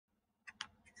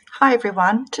Hi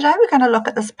everyone, today we're going to look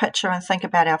at this picture and think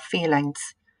about our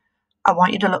feelings. I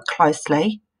want you to look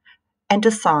closely and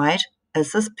decide,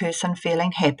 is this person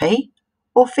feeling happy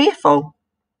or fearful?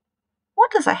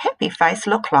 What does a happy face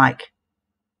look like?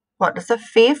 What does a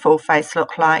fearful face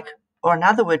look like? Or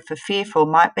another word for fearful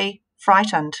might be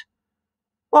frightened.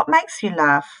 What makes you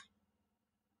laugh?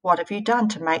 What have you done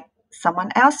to make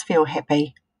someone else feel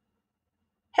happy?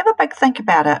 Have a big think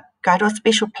about it. Go to a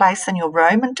special place in your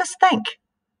room and just think.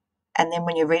 And then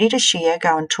when you're ready to share,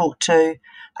 go and talk to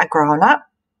a grown-up,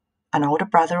 an older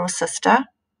brother or sister,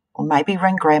 or maybe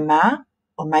ring grandma,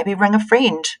 or maybe ring a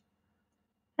friend.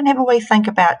 And have a wee think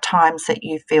about times that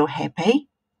you feel happy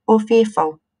or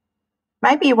fearful.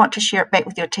 Maybe you want to share it back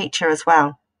with your teacher as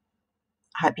well.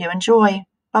 I hope you enjoy.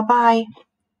 Bye-bye.